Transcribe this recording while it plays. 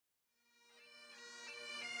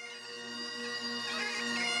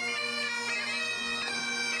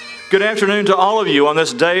Good afternoon to all of you on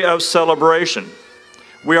this day of celebration.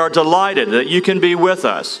 We are delighted that you can be with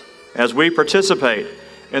us as we participate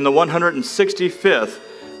in the 165th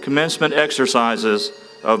commencement exercises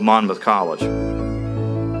of Monmouth College.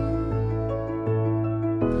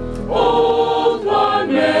 Old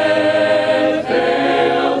Monmouth,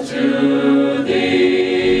 hail to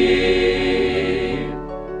thee.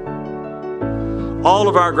 All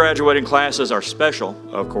of our graduating classes are special,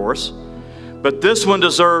 of course, but this one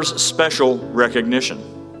deserves special recognition.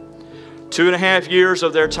 2.5 years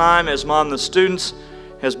of their time as Monmouth students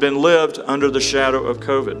has been lived under the shadow of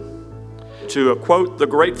COVID. To quote the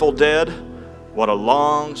Grateful Dead, what a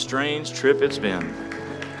long, strange trip it's been.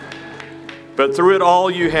 But through it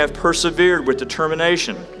all, you have persevered with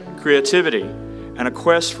determination, creativity, and a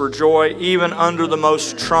quest for joy even under the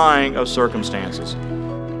most trying of circumstances.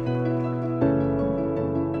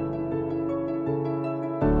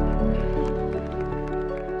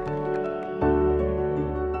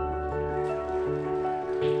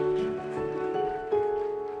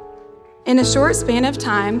 In a short span of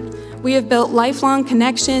time, we have built lifelong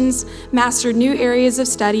connections, mastered new areas of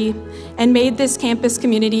study, and made this campus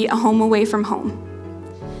community a home away from home.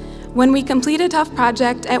 When we complete a tough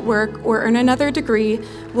project at work or earn another degree,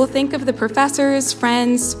 we'll think of the professors,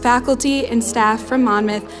 friends, faculty, and staff from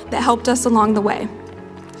Monmouth that helped us along the way.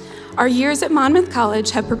 Our years at Monmouth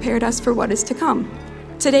College have prepared us for what is to come.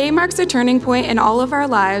 Today marks a turning point in all of our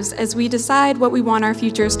lives as we decide what we want our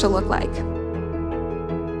futures to look like.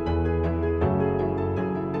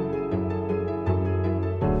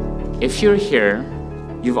 If you're here,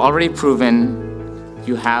 you've already proven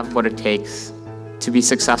you have what it takes to be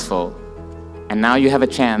successful, and now you have a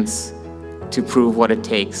chance to prove what it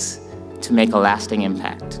takes to make a lasting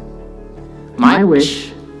impact. My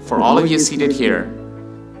wish for all of you seated here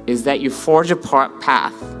is that you forge a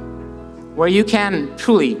path where you can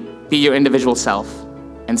truly be your individual self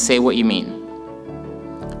and say what you mean,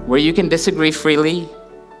 where you can disagree freely,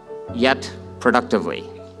 yet productively,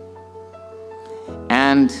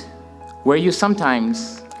 and where you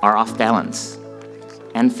sometimes are off balance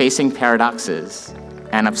and facing paradoxes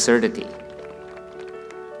and absurdity,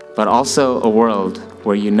 but also a world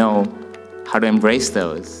where you know how to embrace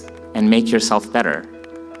those and make yourself better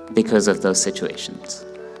because of those situations.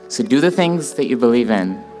 So do the things that you believe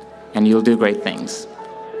in, and you'll do great things.